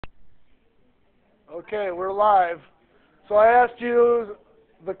Okay, we're live. So I asked you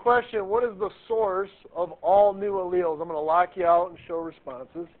the question, what is the source of all new alleles? I'm going to lock you out and show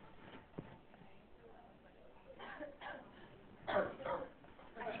responses.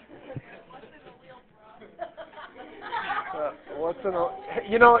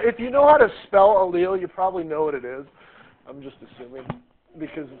 If you know how to spell allele, you probably know what it is. I'm just assuming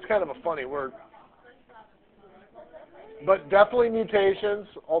because it's kind of a funny word. But definitely mutations,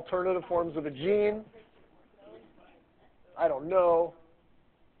 alternative forms of a gene. I don't know.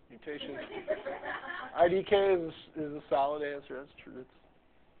 Mutations. IDK is a solid answer. That's true.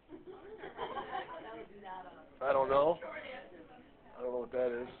 I don't know. I don't know what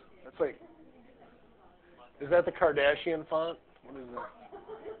that is. That's like, is that the Kardashian font? What is that?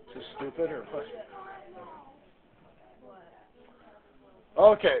 Just stupid or what?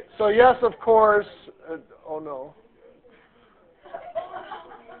 Okay, so yes, of course. Oh no.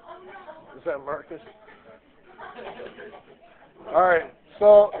 Is that Marcus? All right,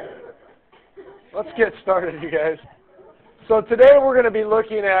 so let's get started, you guys. So today we're going to be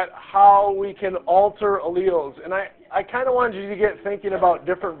looking at how we can alter alleles. And I kind of wanted you to get thinking about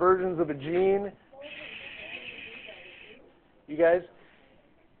different versions of a gene. You guys,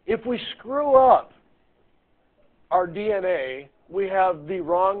 if we screw up our DNA, we have the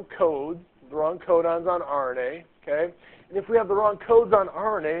wrong code, the wrong codons on RNA, okay? And if we have the wrong codes on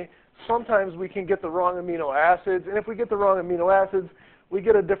RNA, sometimes we can get the wrong amino acids. And if we get the wrong amino acids, we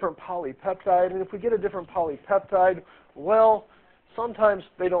get a different polypeptide. And if we get a different polypeptide, well, sometimes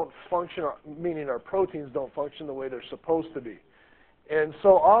they don't function, meaning our proteins don't function the way they're supposed to be. And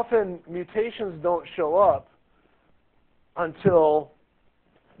so often mutations don't show up until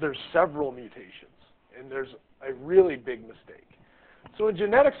there's several mutations. And there's a really big mistake. So in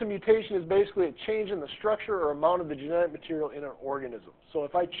genetics, a mutation is basically a change in the structure or amount of the genetic material in an organism. So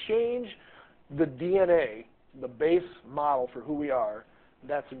if I change the DNA, the base model for who we are,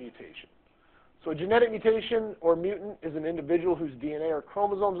 that's a mutation. So a genetic mutation or mutant is an individual whose DNA or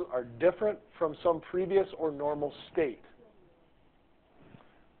chromosomes are different from some previous or normal state.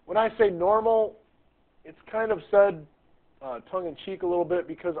 When I say normal, it's kind of said tongue-in-cheek a little bit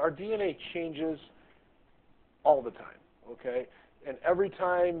because our DNA changes all the time, okay? And every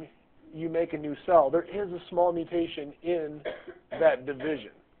time you make a new cell, there is a small mutation in that division,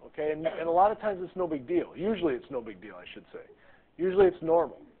 okay? And a lot of times it's no big deal. Usually it's no big deal, I should say. Usually it's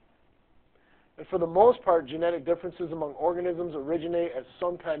normal. And for the most part, genetic differences among organisms originate as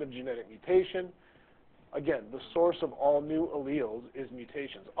some kind of genetic mutation. Again, the source of all new alleles is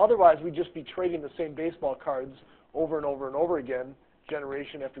mutations. Otherwise, we'd just be trading the same baseball cards over and over and over again,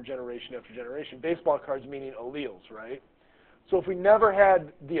 generation after generation after generation. Baseball cards meaning alleles, right? So if we never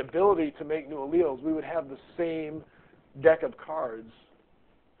had the ability to make new alleles, we would have the same deck of cards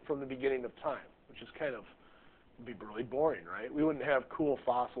from the beginning of time, which is kind of would be really boring, right? We wouldn't have cool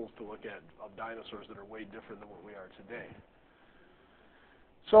fossils to look at of dinosaurs that are way different than what we are today.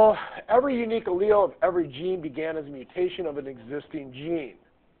 So every unique allele of every gene began as a mutation of an existing gene.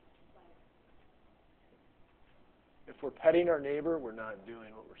 If we're petting our neighbor, we're not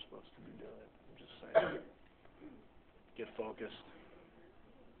doing what we're supposed to be doing. I'm just saying. Get focused.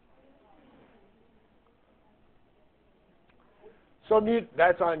 So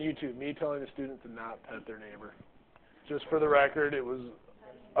that's on YouTube, me telling a student to not pet their neighbor. Just for the record, it was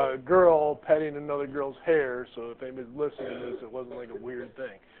a girl petting another girl's hair, so if anybody's listening to this, it wasn't like a weird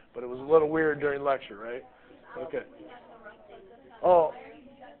thing. But it was a little weird during lecture, right? Okay. Oh,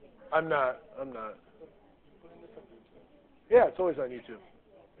 I'm not. Yeah, it's always on YouTube.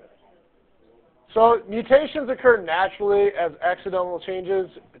 So mutations occur naturally as accidental changes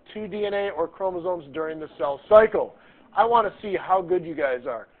to DNA or chromosomes during the cell cycle. I want to see how good you guys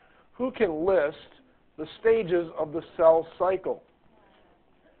are. Who can list the stages of the cell cycle?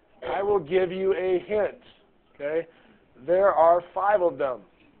 I will give you a hint. Okay? There are 5 of them.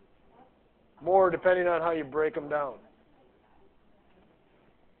 More depending on how you break them down.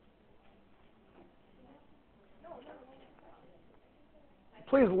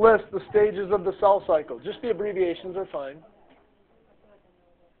 Please list the stages of the cell cycle. Just the abbreviations are fine.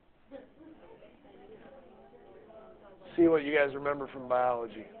 See what you guys remember from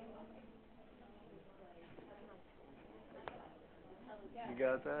biology. You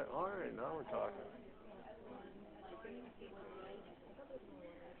got that? All right, now we're talking.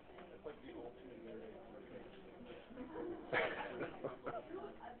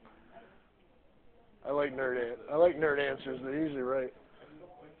 I like nerd answers. They're usually right.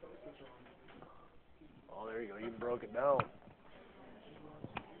 Oh, there you go. You broke it down.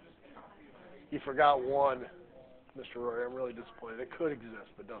 You forgot one, Mr. Roy. I'm really disappointed. It could exist,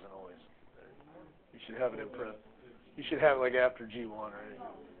 but doesn't always. You should have it in print. You should have it like after G1, right?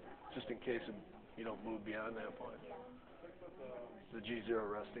 Just in case you don't move beyond that point. The G0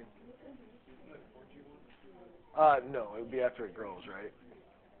 resting. No, it would be after it grows, right?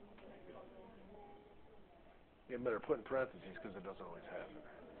 You better put in parentheses because it doesn't always happen.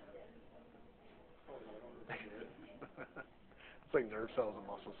 It's like nerve cells and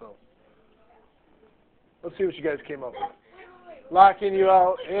muscle cells. Let's see what you guys came up with. Locking you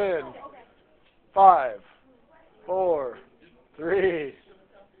out in 5, 4, 3,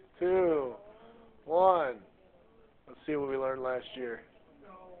 2, 1. Let's see what we learned last year.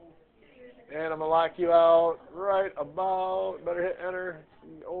 And I'm going to lock you out right about, better hit enter,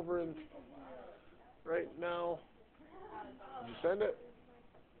 over and right now. Did you send it?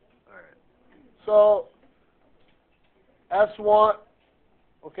 All right. So, S1,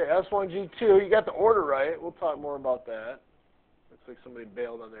 okay, S1G2, you got the order right. We'll talk more about that. Looks like somebody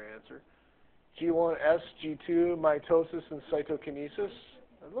bailed on their answer. G1S, G2, mitosis and cytokinesis.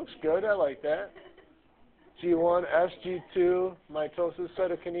 That looks good. I like that. G1S, G2, mitosis,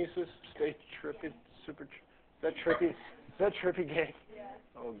 cytokinesis. Stay trippy, super. Is that trippy? Is that trippy gang?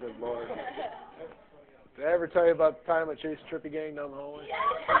 Oh, good Lord. Did I ever tell you about the time I chased Trippy Gang down the hallway?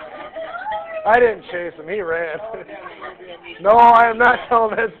 I didn't chase him. He ran. No, I am not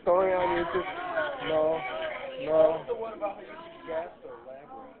telling that story on YouTube. No.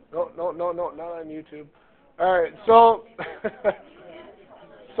 No, not on YouTube. All right, so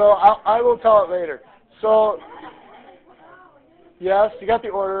I will tell it later. So, yes, you got the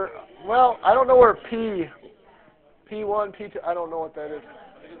order. Well, I don't know where P1, P2, I don't know what that is.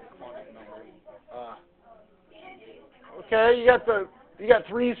 Okay, you got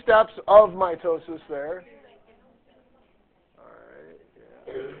 3 steps of mitosis there. All right.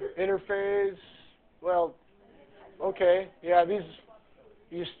 Yeah. Interphase. Well, okay. Yeah, you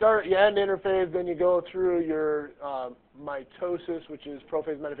end interphase, then you go through your mitosis, which is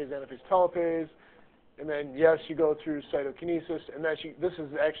prophase, metaphase, anaphase, telophase, and then yes, you go through cytokinesis, and this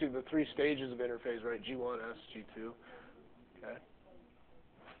is actually the 3 stages of interphase, right? G1, S, G2. Okay.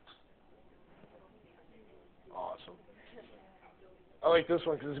 Awesome. I like this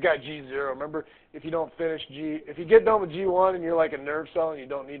one because it's got G0. Remember, if you don't finish if you get done with G1 and you're like a nerve cell and you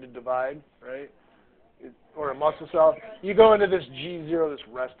don't need to divide, right? Or a muscle cell, you go into this G0, this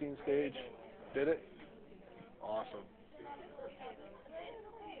resting stage. Did it? Awesome.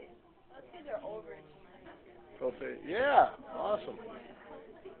 Yeah, awesome.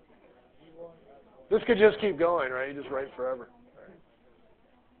 This could just keep going, right? You just write forever.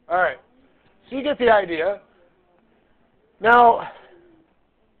 All right. So you get the idea. Now,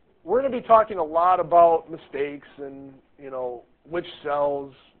 we're going to be talking a lot about mistakes and, which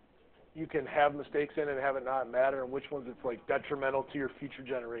cells you can have mistakes in and have it not matter, and which ones it's like detrimental to your future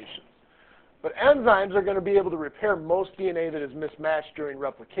generations. But enzymes are going to be able to repair most DNA that is mismatched during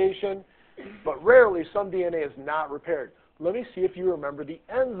replication, but rarely some DNA is not repaired. Let me see if you remember the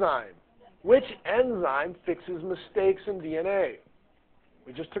enzyme. Which enzyme fixes mistakes in DNA?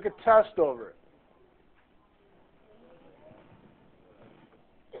 We just took a test over it.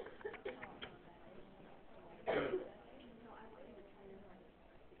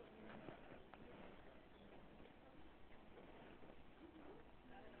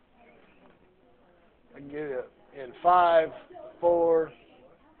 I can get it in 5, 4,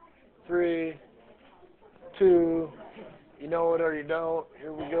 3, 2. You know it or you don't.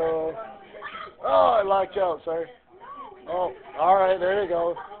 Here we go. Oh, I locked you out. Sorry. Oh, all right. There you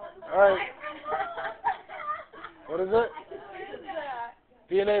go. All right. What is it?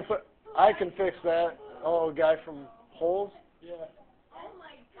 DNA put. I can fix that. Oh, a guy from Holes? Yeah.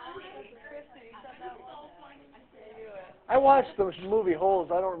 I watched the movie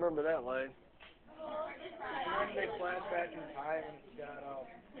Holes. I don't remember that line. They flash back in time and it's got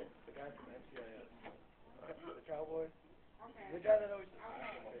the guy from NCIS. The cowboy. The guy that always.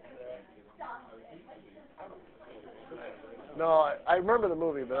 No, I remember the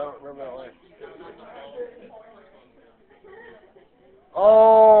movie, but I don't remember that line.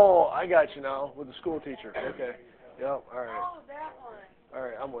 Oh, I got you now with the school teacher. Okay. Yep. All right. Oh, that one. All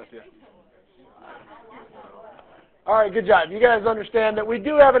right, I'm with you. All right, good job. You guys understand that we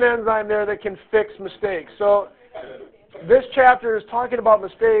do have an enzyme there that can fix mistakes. So this chapter is talking about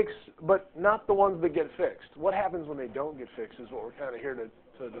mistakes, but not the ones that get fixed. What happens when they don't get fixed is what we're kind of here to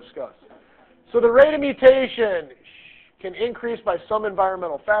discuss. So the rate of mutation can increase by some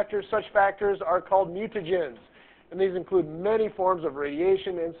environmental factors. Such factors are called mutagens, and these include many forms of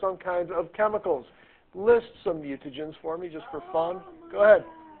radiation and some kinds of chemicals. List some mutagens for me just for fun. Go ahead.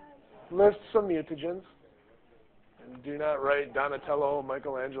 List some mutagens. Do not write Donatello,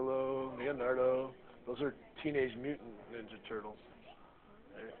 Michelangelo, Leonardo. Those are Teenage Mutant Ninja Turtles.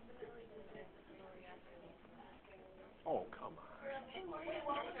 Right. Oh, come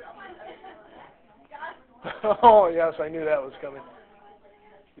on. Oh, yes, I knew that was coming.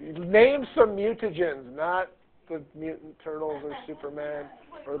 Name some mutagens, not the mutant turtles or Superman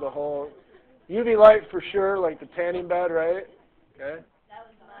or the whole. UV light for sure, like the tanning bed, right? Okay.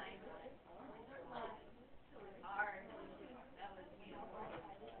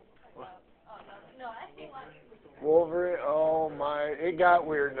 Wolverine. Oh my, it got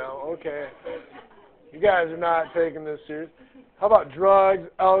weird now. Okay. You guys are not taking this serious. How about drugs,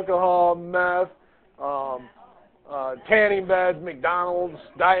 alcohol, meth, tanning beds, McDonald's,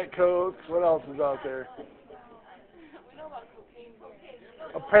 Diet Coke? What else is out there?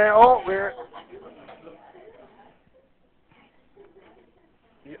 Oh,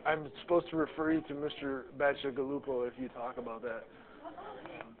 I'm supposed to refer you to Mr. Bacigalupo if you talk about that.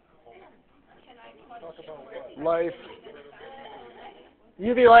 Life.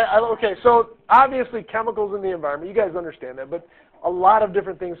 UV light. Okay, so obviously chemicals in the environment. You guys understand that, but a lot of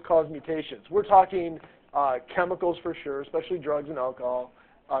different things cause mutations. We're talking chemicals for sure, especially drugs and alcohol.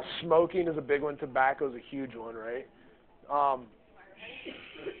 Smoking is a big one. Tobacco is a huge one, right?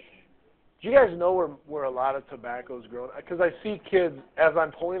 Do you guys know where a lot of tobacco is grown? Because I see kids, as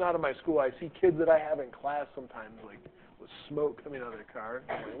I'm pulling out of my school, I see kids that I have in class sometimes, like, with smoke coming out of their car.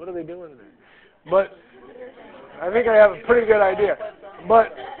 I'm like, what are they doing in there? But I think I have a pretty good idea.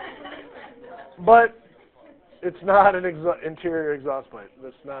 But it's not an interior exhaust pipe.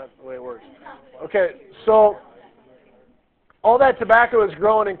 That's not the way it works. Okay, so all that tobacco is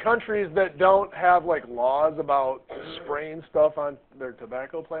grown in countries that don't have like laws about spraying stuff on their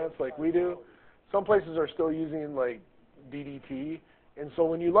tobacco plants like we do. Some places are still using like DDT, and so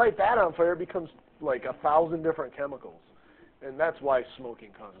when you light that on fire, it becomes like 1,000 different chemicals, and that's why smoking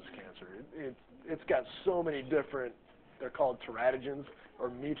causes cancer. It's got so many different. They're called teratogens or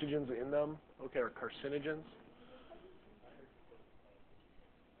mutagens in them. Okay, or carcinogens.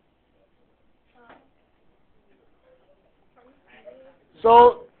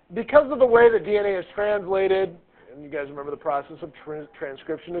 So because of the way the DNA is translated, and you guys remember the process of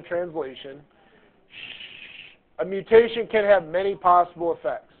transcription to translation, a mutation can have many possible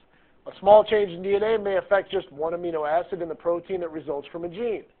effects. A small change in DNA may affect just one amino acid in the protein that results from a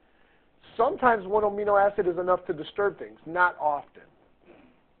gene. Sometimes one amino acid is enough to disturb things, not often.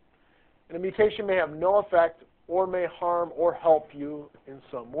 And a mutation may have no effect or may harm or help you in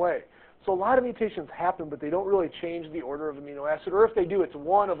some way. So a lot of mutations happen, but they don't really change the order of amino acid. Or if they do, it's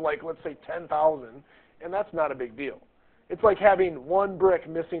one of like, let's say 10,000, and that's not a big deal. It's like having one brick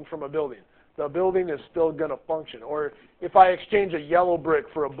missing from a building. The building is still going to function. Or if I exchange a yellow brick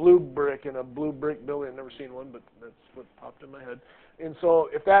for a blue brick in a blue brick building, I've never seen one, but that's what popped in my head. And so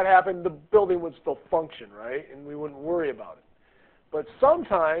if that happened, the building would still function, right? And we wouldn't worry about it. But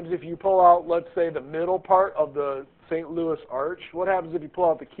sometimes if you pull out, let's say, the middle part of the St. Louis arch, what happens if you pull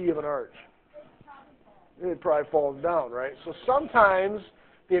out the key of an arch? It probably falls down, right? So sometimes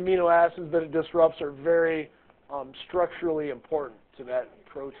the amino acids that it disrupts are very structurally important to that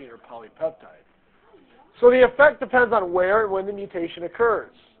protein or polypeptide. So the effect depends on where and when the mutation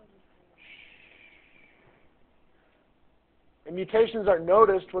occurs. And mutations are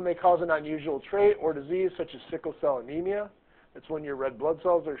noticed when they cause an unusual trait or disease such as sickle cell anemia. It's when your red blood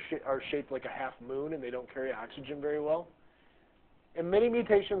cells are shaped like a half moon and they don't carry oxygen very well. And many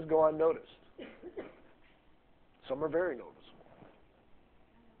mutations go unnoticed. Some are very noticeable.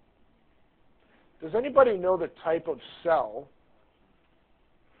 Does anybody know the type of cell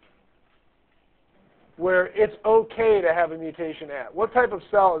where it's okay to have a mutation at? What type of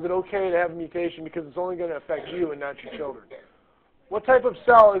cell is it okay to have a mutation because it's only going to affect you and not your children? What type of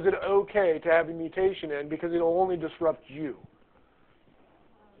cell is it okay to have a mutation in because it will only disrupt you?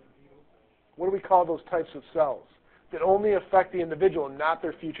 What do we call those types of cells that only affect the individual and not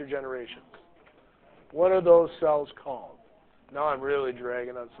their future generations? What are those cells called? Now I'm really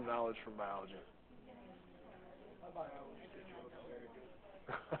dragging on some knowledge from biology.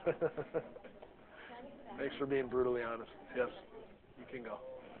 Thanks for being brutally honest. Yes, you can go.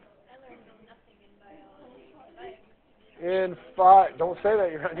 In 5, don't say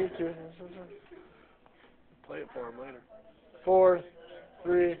that, you're on YouTube. Play it for him later. 4,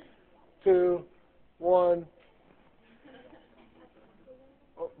 3, 2, 1.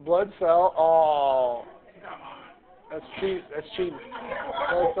 Oh, blood cell. Oh, that's cheating. That's cheating.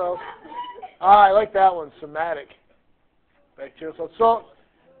 Blood cells. I like that one. Somatic. Bacterial cells. So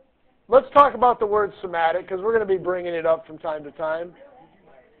let's talk about the word somatic because we're going to be bringing it up from time to time.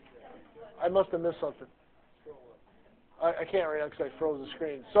 I must have missed something. I can't right now because I froze the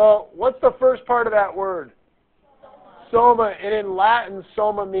screen. So what's the first part of that word? Soma. And in Latin,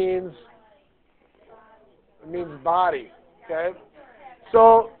 soma means body. Okay?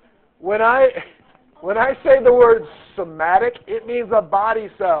 So when I say the word somatic, it means a body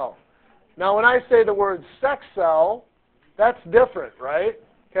cell. Now when I say the word sex cell, that's different, right?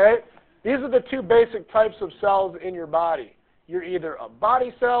 Okay? These are the two basic types of cells in your body. You're either a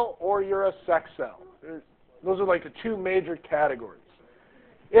body cell or you're a sex cell. Those are like the two major categories.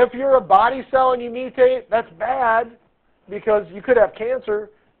 If you're a body cell and you mutate, that's bad because you could have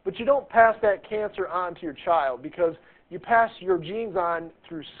cancer, but you don't pass that cancer on to your child because you pass your genes on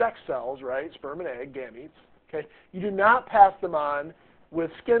through sex cells, right? Sperm and egg, gametes. Okay? You do not pass them on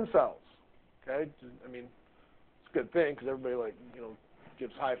with skin cells. Okay? I mean, it's a good thing because everybody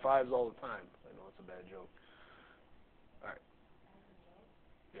gives high fives all the time. I know it's a bad joke. All right.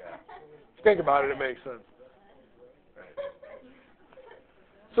 Yeah. If you think about it, it makes sense. Right.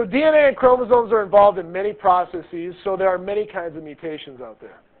 So DNA and chromosomes are involved in many processes, so there are many kinds of mutations out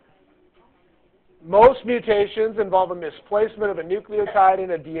there. Most mutations involve a misplacement of a nucleotide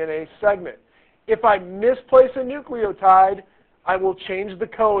in a DNA segment. If I misplace a nucleotide, I will change the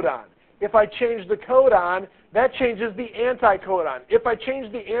codon. If I change the codon, that changes the anticodon. If I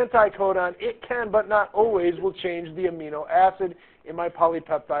change the anticodon, it can, but not always, will change the amino acid in my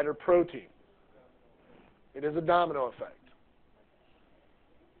polypeptide or protein. It is a domino effect.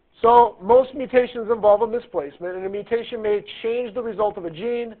 So most mutations involve a misplacement, and a mutation may change the result of a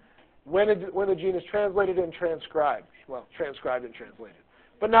gene when the gene is translated and transcribed. Well, transcribed and translated.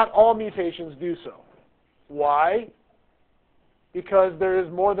 But not all mutations do so. Why? Because there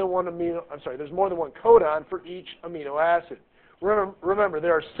is more than one there's more than one codon for each amino acid. Remember,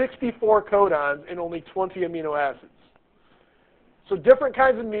 there are 64 codons in only 20 amino acids. So different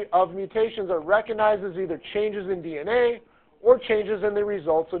kinds of mutations are recognized as either changes in DNA or changes in the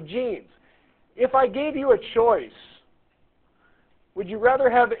results of genes. If I gave you a choice, would you rather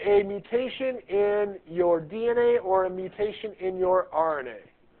have a mutation in your DNA or a mutation in your RNA?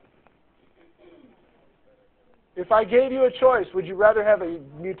 If I gave you a choice, would you rather have a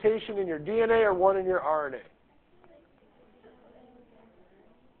mutation in your DNA or one in your RNA?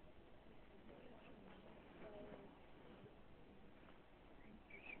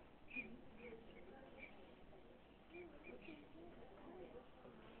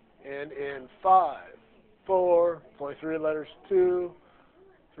 And in 5, 4, only 3 letters, 2,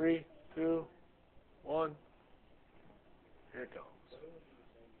 3, 2, 1, here it comes.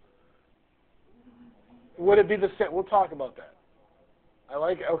 Would it be the same? We'll talk about that.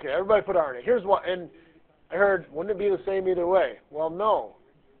 Okay, everybody put RNA. Here's what, and I heard, wouldn't it be the same either way? Well, no.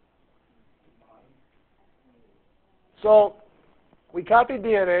 So we copy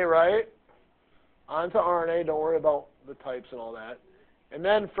DNA, right, onto RNA. Don't worry about the types and all that. And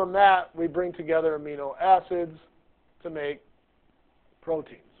then from that, we bring together amino acids to make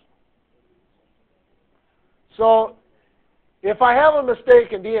proteins. So if I have a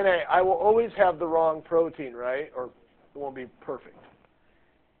mistake in DNA, I will always have the wrong protein, right? Or it won't be perfect.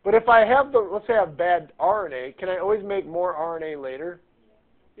 But if I have let's say I have bad RNA, can I always make more RNA later?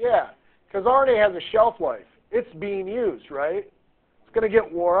 Yeah, because RNA has a shelf life. It's being used, right? It's going to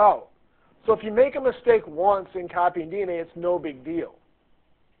get wore out. So if you make a mistake once in copying DNA, it's no big deal.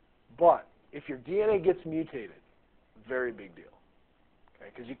 But if your DNA gets mutated, very big deal.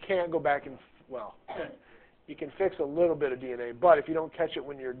 Okay, because you can't go back and, well, you can fix a little bit of DNA, but if you don't catch it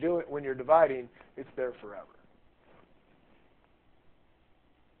when you're dividing, it's there forever.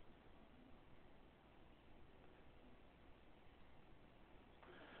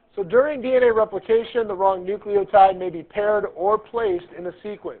 So during DNA replication, the wrong nucleotide may be paired or placed in a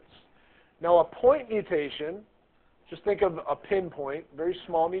sequence. Now a point mutation, just think of a pinpoint, very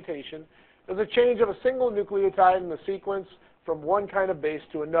small mutation, is a change of a single nucleotide in the sequence from one kind of base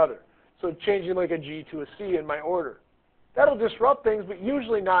to another. So changing like a G to a C in my order. That'll disrupt things, but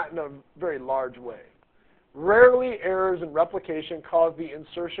usually not in a very large way. Rarely, errors in replication cause the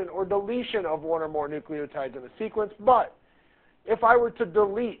insertion or deletion of one or more nucleotides in a sequence, but if I were to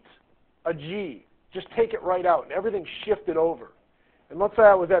delete a G, just take it right out and everything shifted over, and let's say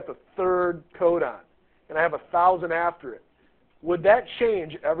I was at the 3rd codon, and I have 1,000 after it, would that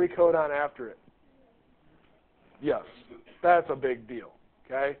change every codon after it? Yes, that's a big deal,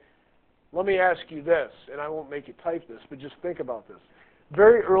 okay? Let me ask you this, and I won't make you type this, but just think about this.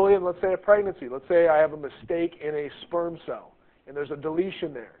 Very early in, let's say, a pregnancy, let's say I have a mistake in a sperm cell, and there's a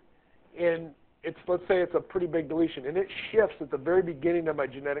deletion there. And let's say it's a pretty big deletion, and it shifts at the very beginning of my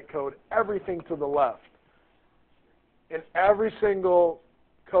genetic code, everything to the left. And every single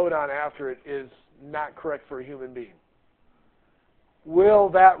codon after it is not correct for a human being. will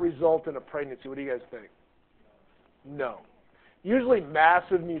that result in a pregnancy? What do you guys think? No. Usually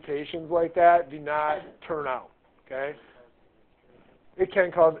massive mutations like that do not turn out, okay? It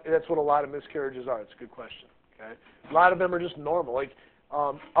can cause, that's what a lot of miscarriages are. It's a good question, okay? A lot of them are just normal. Like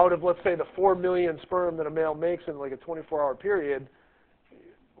out of, let's say, the 4 million sperm that a male makes in like a 24-hour period,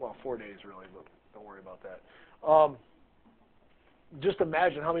 well, 4 days really, but don't worry about that. Just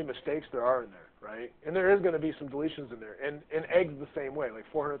imagine how many mistakes there are in there, right? And there is going to be some deletions in there. And eggs the same way, like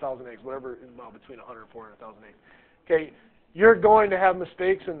 400,000 eggs, whatever, well, between 100 and 400,000 eggs. Okay, you're going to have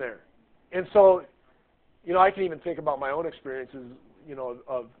mistakes in there. And so, you know, I can even think about my own experiences, you know,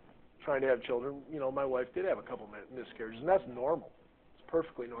 of trying to have children. You know, my wife did have a couple miscarriages, and that's normal. It's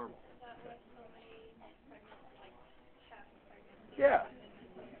perfectly normal. Yeah.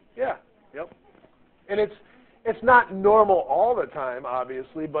 Yeah. Yep. And it's not normal all the time,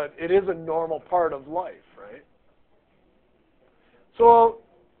 obviously, but it is a normal part of life, right? So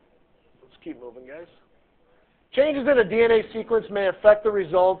let's keep moving, guys. Changes in a DNA sequence may affect the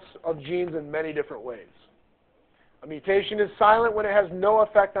results of genes in many different ways. A mutation is silent when it has no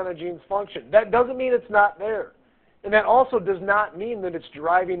effect on a gene's function. That doesn't mean it's not there. And that also does not mean that it's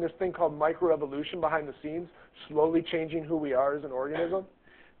driving this thing called microevolution behind the scenes, slowly changing who we are as an organism.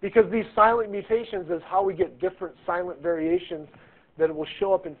 Because these silent mutations is how we get different silent variations that will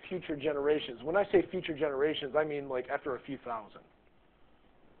show up in future generations. When I say future generations, I mean like after a few thousand.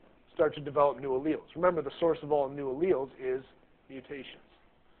 Start to develop new alleles. Remember, the source of all new alleles is mutations.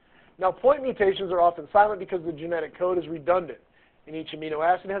 Now, point mutations are often silent because the genetic code is redundant, and each amino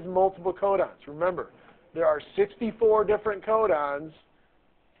acid has multiple codons. Remember, there are 64 different codons,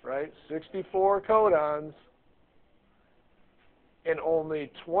 right? 64 codons, and only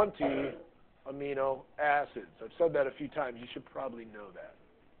 20 amino acids. I've said that a few times. You should probably know that.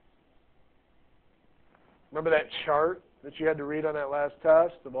 Remember that chart that you had to read on that last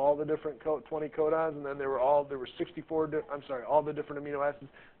test of all the different 20 codons, and then there were 64. All the different amino acids.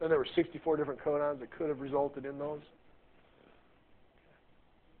 Then there were 64 different codons that could have resulted in those.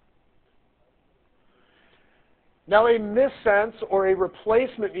 Now, a missense or a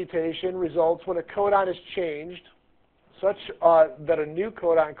replacement mutation results when a codon is changed, such that a new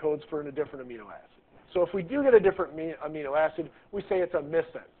codon codes for a different amino acid. So if we do get a different amino acid, we say it's a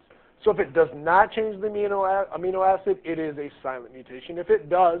missense. So if it does not change the amino acid, it is a silent mutation. If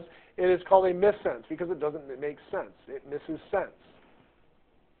it does, it is called a missense because it doesn't make sense. It misses sense.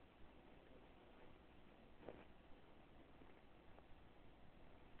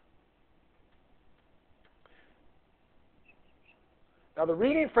 Now the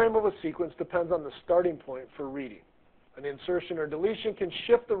reading frame of a sequence depends on the starting point for reading. An insertion or deletion can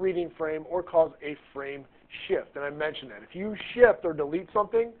shift the reading frame or cause a frame shift. And I mentioned that. If you shift or delete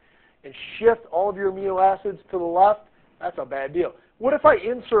something, and shift all of your amino acids to the left, that's a bad deal. What if I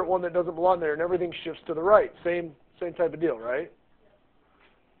insert one that doesn't belong there and everything shifts to the right? Same type of deal, right?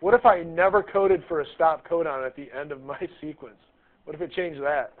 What if I never coded for a stop codon at the end of my sequence? What if it changed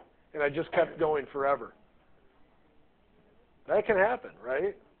that and I just kept going forever? That can happen,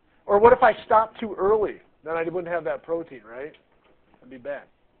 right? Or what if I stopped too early? Then I wouldn't have that protein, right? That'd be bad.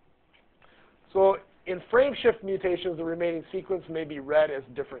 So in frame shift mutations, the remaining sequence may be read as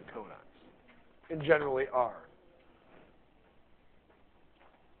different codons, and generally are.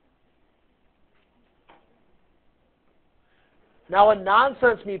 Now, a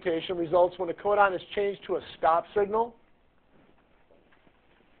nonsense mutation results when a codon is changed to a stop signal.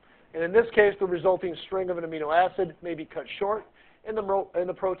 And in this case, the resulting string of an amino acid may be cut short, and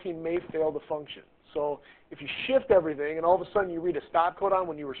the protein may fail to function. So if you shift everything and all of a sudden you read a stop codon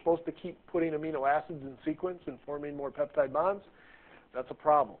when you were supposed to keep putting amino acids in sequence and forming more peptide bonds, that's a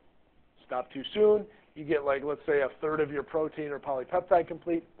problem. Stop too soon, you get like, let's say, a third of your protein or polypeptide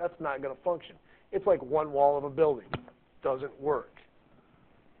complete. That's not going to function. It's like one wall of a building. Doesn't work.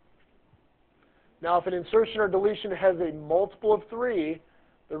 Now, if an insertion or deletion has a multiple of 3,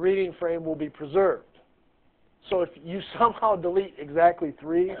 the reading frame will be preserved. So if you somehow delete exactly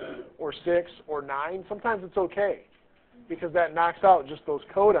 3 or 6 or 9, sometimes it's okay because that knocks out just those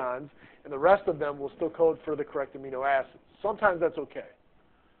codons, and the rest of them will still code for the correct amino acids. Sometimes that's okay.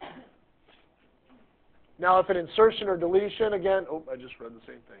 Now, if an insertion or deletion, again, I just read the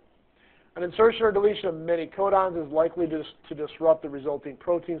same thing. An insertion or deletion of many codons is likely to disrupt the resulting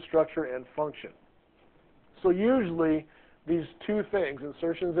protein structure and function. So usually, these two things,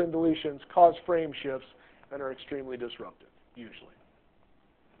 insertions and deletions, cause frame shifts and are extremely disruptive, usually.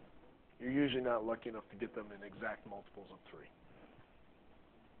 You're usually not lucky enough to get them in exact multiples of 3.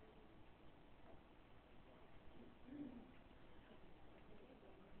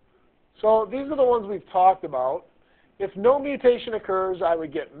 So these are the ones we've talked about. If no mutation occurs, I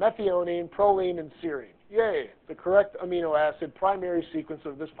would get methionine, proline, and serine. Yay, the correct amino acid primary sequence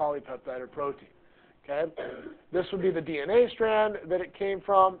of this polypeptide or protein. Okay? This would be the DNA strand that it came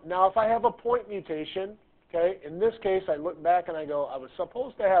from. Now, if I have a point mutation, okay, in this case, I look back and I go, I was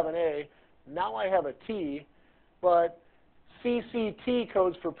supposed to have an A, now I have a T, but CCT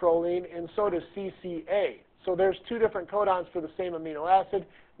codes for proline, and so does CCA. So there's two different codons for the same amino acid.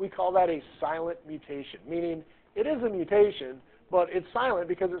 We call that a silent mutation, meaning it is a mutation, but it's silent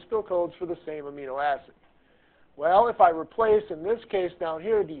because it still codes for the same amino acid. Well, if I replace, in this case down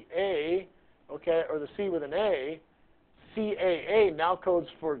here, the A, okay, or the C with an A, CAA now codes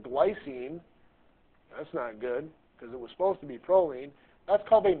for glycine. That's not good because it was supposed to be proline. That's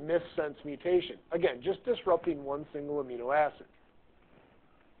called a missense mutation. Again, just disrupting one single amino acid.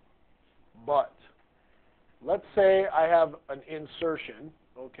 But let's say I have an insertion,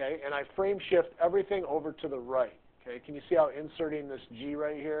 okay, and I frame shift everything over to the right. Okay, can you see how inserting this G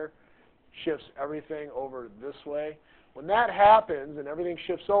right here shifts everything over this way? When that happens and everything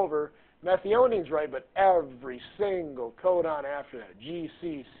shifts over, methionine is right, but every single codon after that,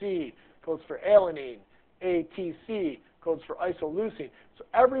 GCC codes for alanine, ATC codes for isoleucine. So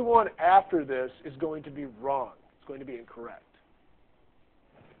everyone after this is going to be wrong. It's going to be incorrect.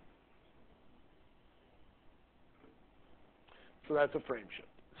 So that's a frame shift.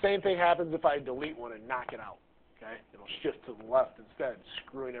 Same thing happens if I delete one and knock it out. Okay? It'll shift to the left instead,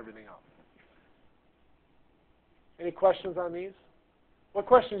 screwing everything up. Any questions on these? What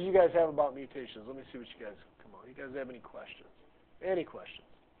questions do you guys have about mutations? Let me see what you guys, come on. You guys have any questions? Any questions?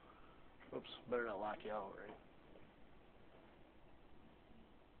 Oops, better not lock you out, right?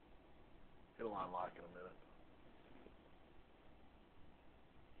 It'll unlock in a minute.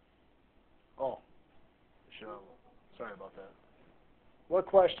 Oh, sorry about that. What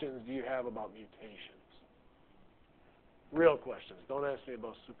questions do you have about mutations? Real questions. Don't ask me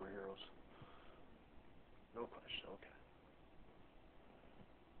about superheroes. No question. Okay.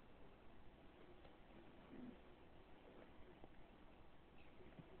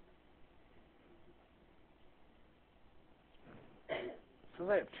 Since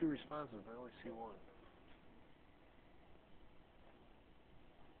I have two responses, I only see one.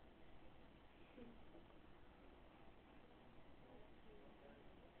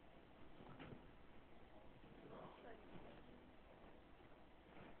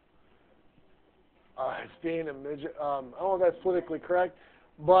 It's being a midget. I don't know if that's politically correct,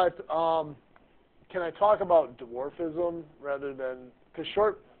 but can I talk about dwarfism rather than, because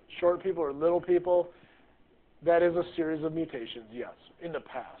short people or little people, that is a series of mutations, yes, in the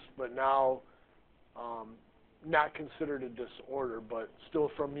past, but now not considered a disorder, but still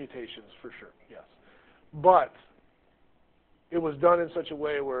from mutations for sure, yes. But it was done in such a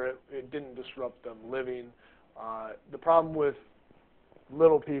way where it didn't disrupt them living. The problem with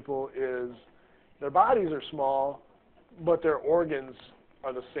little people is their bodies are small, but their organs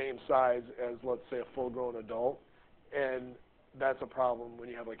are the same size as, let's say, a full-grown adult, and that's a problem when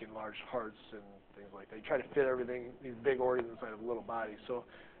you have like enlarged hearts and things like that. You try to fit everything, these big organs inside of little bodies. So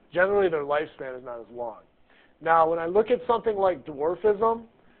generally their lifespan is not as long. Now, when I look at something like dwarfism's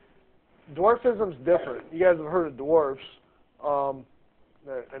different. You guys have heard of dwarfs. I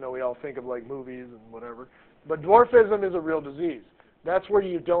know we all think of like movies and whatever, but dwarfism is a real disease. That's where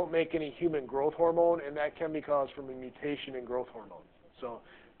you don't make any human growth hormone, and that can be caused from a mutation in growth hormone. So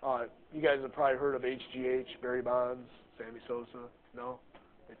you guys have probably heard of HGH, Barry Bonds, Sammy Sosa. No?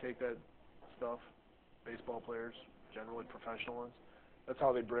 They take that stuff. Baseball players, generally professional ones. That's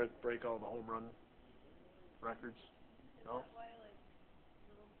how they break all the home run records. No?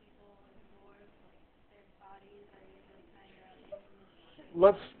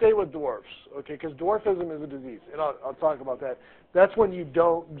 Let's stay with dwarfs, okay, because dwarfism is a disease, and I'll talk about that. That's when you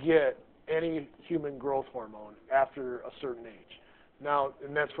don't get any human growth hormone after a certain age. Now,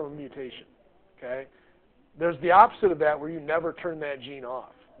 and that's from a mutation, okay? There's the opposite of that where you never turn that gene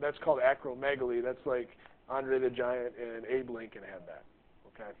off. That's called acromegaly. That's like Andre the Giant and Abe Lincoln had that,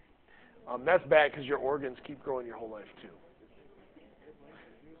 okay? That's bad because your organs keep growing your whole life, too.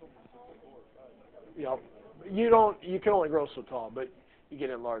 Yep. You can only grow so tall, but you get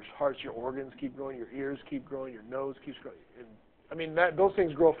enlarged hearts, your organs keep growing, your ears keep growing, your nose keeps growing. And, I mean, those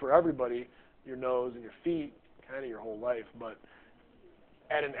things grow for everybody, your nose and your feet, kind of your whole life, but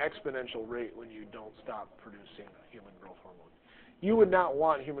at an exponential rate when you don't stop producing human growth hormone. You would not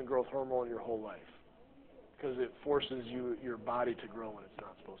want human growth hormone your whole life because it forces your body to grow when it's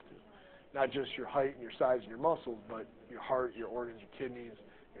not supposed to. Not just your height and your size and your muscles, but your heart, your organs, your kidneys,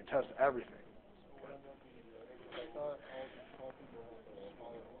 your intestines, everything.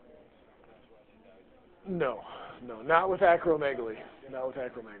 No, no, not with acromegaly. Not with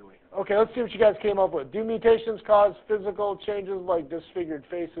acromegaly. Okay, let's see what you guys came up with. Do mutations cause physical changes like disfigured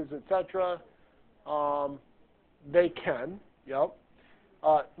faces, etc.? They can, yep.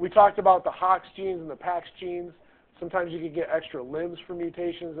 We talked about the Hox genes and the Pax genes. Sometimes you can get extra limbs for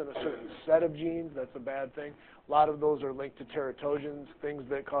mutations in a certain set of genes. That's a bad thing. A lot of those are linked to teratogens, things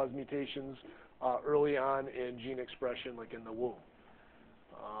that cause mutations early on in gene expression, like in the womb.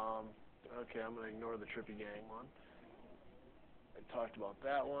 Okay, I'm going to ignore the Trippy Gang one. I talked about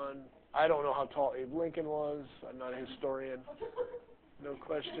that one. I don't know how tall Abe Lincoln was. I'm not a historian. No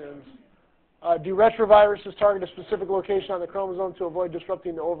questions. Do retroviruses target a specific location on the chromosome to avoid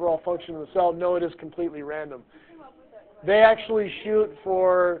disrupting the overall function of the cell? No, it is completely random. They actually shoot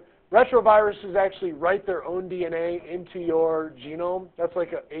for, retroviruses actually write their own DNA into your genome. That's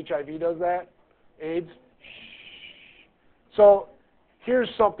like HIV does that, AIDS. So here's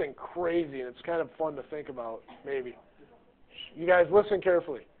something crazy, and it's kind of fun to think about, maybe. You guys listen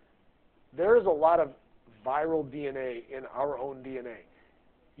carefully. There is a lot of viral DNA in our own DNA.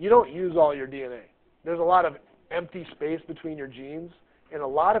 You don't use all your DNA. There's a lot of empty space between your genes, and a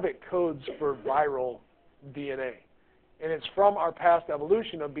lot of it codes for viral DNA. And it's from our past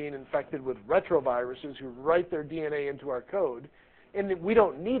evolution of being infected with retroviruses who write their DNA into our code. And we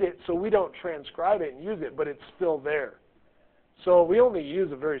don't need it, so we don't transcribe it and use it, but it's still there. So we only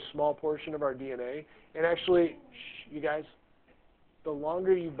use a very small portion of our DNA. And actually, you guys, the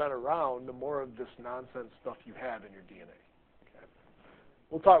longer you've been around, the more of this nonsense stuff you have in your DNA. Okay.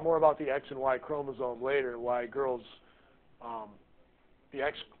 We'll talk more about the X and Y chromosome later, why girls, the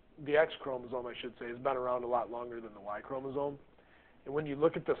X chromosome, I should say, has been around a lot longer than the Y chromosome. And when you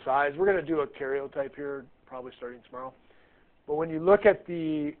look at the size, we're going to do a karyotype here, probably starting tomorrow. But when you look at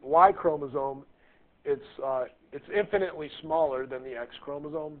the Y chromosome, it's infinitely smaller than the X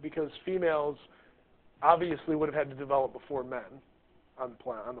chromosome because females obviously would have had to develop before men on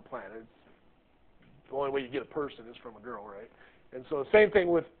the planet. The only way you get a person is from a girl, right? And so same thing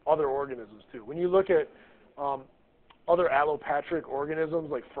with other organisms too. When you look at other allopatric organisms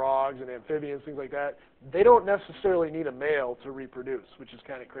like frogs and amphibians, things like that, they don't necessarily need a male to reproduce, which is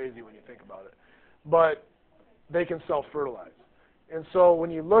kind of crazy when you think about it. But they can self-fertilize. And so when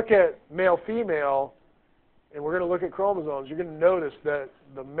you look at male-female, and we're going to look at chromosomes, you're going to notice that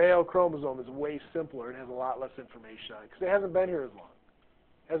the male chromosome is way simpler and has a lot less information on it because it hasn't been here as long.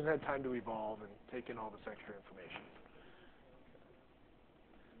 It hasn't had time to evolve and take in all this extra information.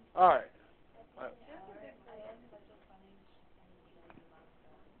 All right.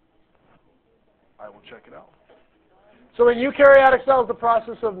 I will check it out. So in eukaryotic cells, the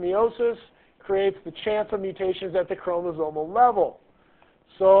process of meiosis creates the chance of mutations at the chromosomal level.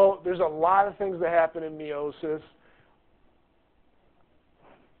 So there's a lot of things that happen in meiosis.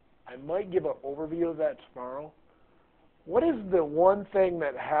 I might give an overview of that tomorrow. What is the one thing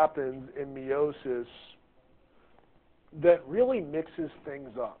that happens in meiosis that really mixes things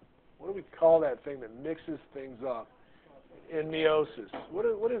up? What do we call that thing that mixes things up in meiosis?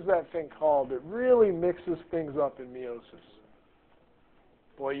 What is that thing called that really mixes things up in meiosis?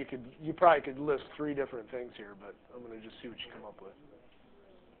 Boy, you probably could list 3 different things here, but I'm going to just see what you come up with.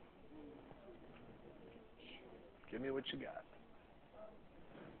 Give me what you got.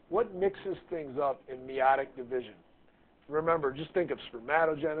 What mixes things up in meiotic division? Remember, just think of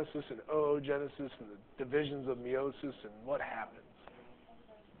spermatogenesis and oogenesis and the divisions of meiosis and what happens.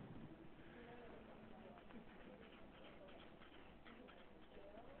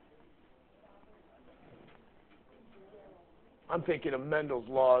 I'm thinking of Mendel's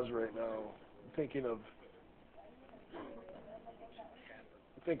laws right now. I'm thinking of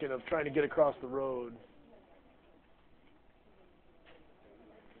trying to get across the road.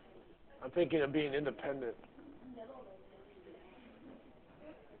 I'm thinking of being independent.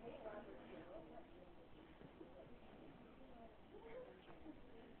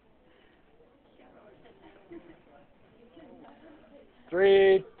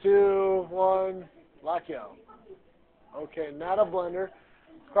 Three, two, one, lock you out. Okay, not a blender.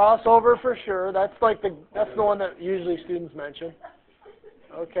 Crossover for sure. That's the one that usually students mention.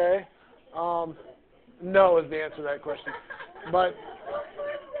 Okay. No is the answer to that question. But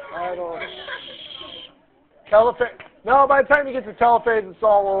I don't. Telophase. No, by the time you get to telophase, it's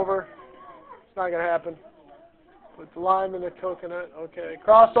all over. It's not going to happen. Put the lime in the coconut. Okay.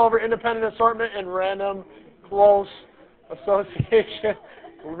 Crossover, independent assortment, and random close association.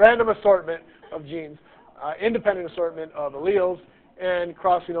 Random assortment of genes. Independent assortment of alleles, and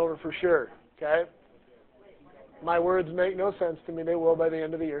crossing over for sure. Okay? My words make no sense to me. They will by the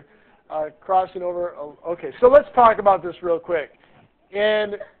end of the year. Crossing over. Okay, so let's talk about this real quick.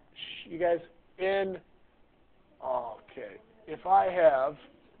 You guys, in Okay. If I have,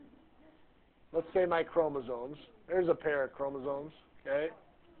 let's say my chromosomes, there's a pair of chromosomes, okay?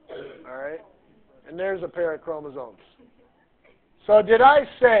 All right? And there's a pair of chromosomes. So did I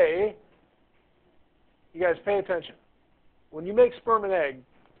say, you guys pay attention, when you make sperm and egg,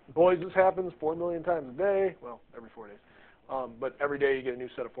 boys, this happens 4 million times a day, well, every 4 days, but every day you get a new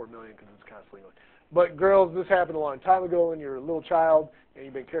set of 4 million because it's constantly going. But girls, this happened a long time ago when you were a little child, and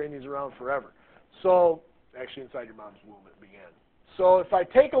you've been carrying these around forever. So, actually inside your mom's womb it began. So if I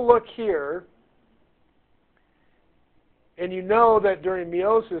take a look here, and you know that during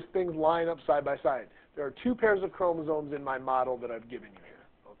meiosis, things line up side by side. There are 2 pairs of chromosomes in my model that I've given you here,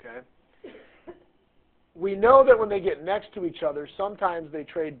 okay? We know that when they get next to each other, sometimes they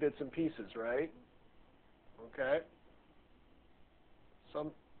trade bits and pieces, right? Okay?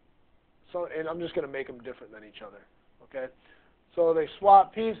 And I'm just going to make them different than each other, okay? So they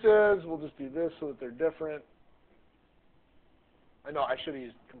swap pieces. We'll just do this so that they're different. I know I should have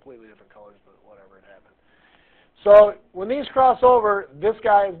used completely different colors, but whatever, it happened. So when these cross over, this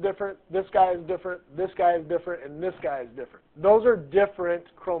guy is different, this guy is different, this guy is different, and this guy is different. Those are different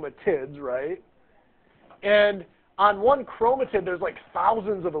chromatids, right? And on one chromatid, there's like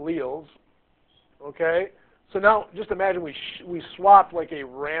thousands of alleles, okay? So now just imagine we swapped like a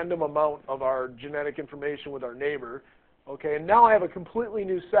random amount of our genetic information with our neighbor, okay? And now I have a completely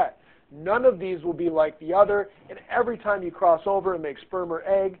new set. None of these will be like the other, and every time you cross over and make sperm or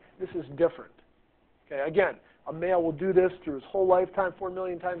egg, this is different. Okay, again, a male will do this through his whole lifetime 4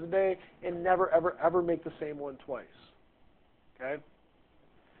 million times a day and never, ever, ever make the same one twice. Okay?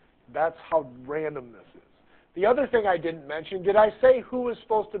 That's how random this is. The other thing I didn't mention, did I say who was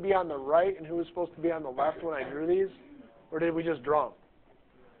supposed to be on the right and who was supposed to be on the left when I drew these? Or did we just draw them?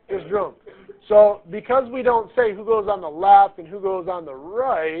 Just drew them. So because we don't say who goes on the left and who goes on the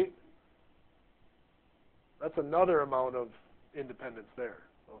right, that's another amount of independence there.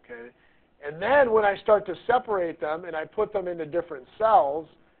 Okay? And then when I start to separate them and I put them into different cells,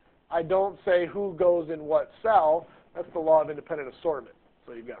 I don't say who goes in what cell. That's the law of independent assortment.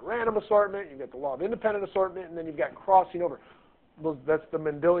 So you've got random assortment, you've got the law of independent assortment, and then you've got crossing over. That's the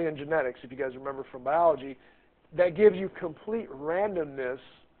Mendelian genetics, if you guys remember from biology. That gives you complete randomness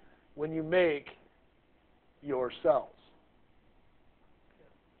when you make your cells.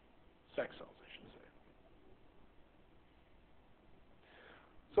 Sex cells, I should say.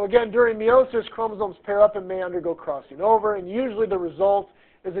 So again, during meiosis, chromosomes pair up and may undergo crossing over, and usually the result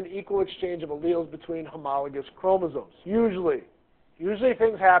is an equal exchange of alleles between homologous chromosomes. Usually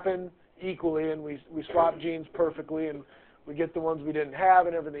things happen equally, and we swap genes perfectly, and we get the ones we didn't have,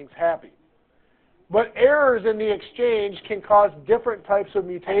 and everything's happy. But errors in the exchange can cause different types of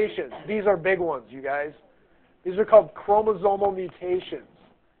mutations. These are big ones, you guys. These are called chromosomal mutations.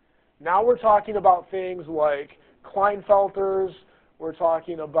 Now we're talking about things like Klinefelters. We're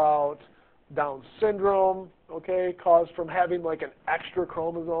talking about Down syndrome, okay, caused from having like an extra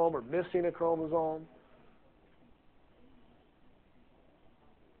chromosome or missing a chromosome.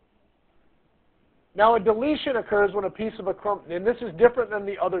 Now, a deletion occurs when a piece of a chromosome, and this is different than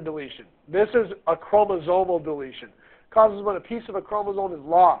the other deletion. This is a chromosomal deletion. It causes when a piece of a chromosome is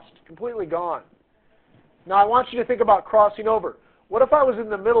lost, completely gone. Now, I want you to think about crossing over. What if I was in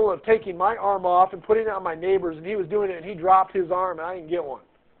the middle of taking my arm off and putting it on my neighbor's, and he was doing it, and he dropped his arm, and I didn't get one?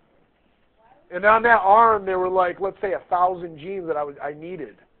 And on that arm, there were like, let's say, 1,000 genes that I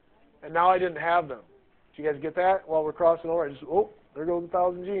needed, and now I didn't have them. Did you guys get that? While we're crossing over, I just, oh, there goes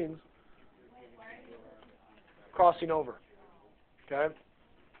 1,000 genes. Crossing over, okay?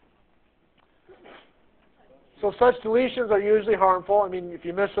 So such deletions are usually harmful. I mean, if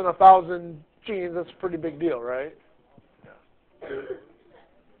you're missing 1,000 genes, that's a pretty big deal, right? Yeah.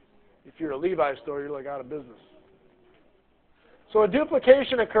 If you're a Levi store, you're like out of business. So a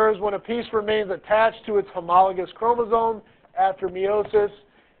duplication occurs when a piece remains attached to its homologous chromosome after meiosis,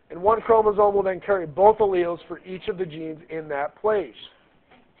 and one chromosome will then carry both alleles for each of the genes in that place.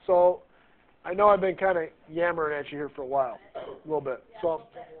 So I know I've been kind of yammering at you here for a while, a little bit. So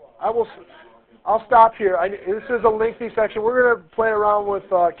I'll stop here. This is a lengthy section. We're going to play around with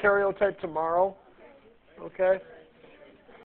karyotype tomorrow, okay?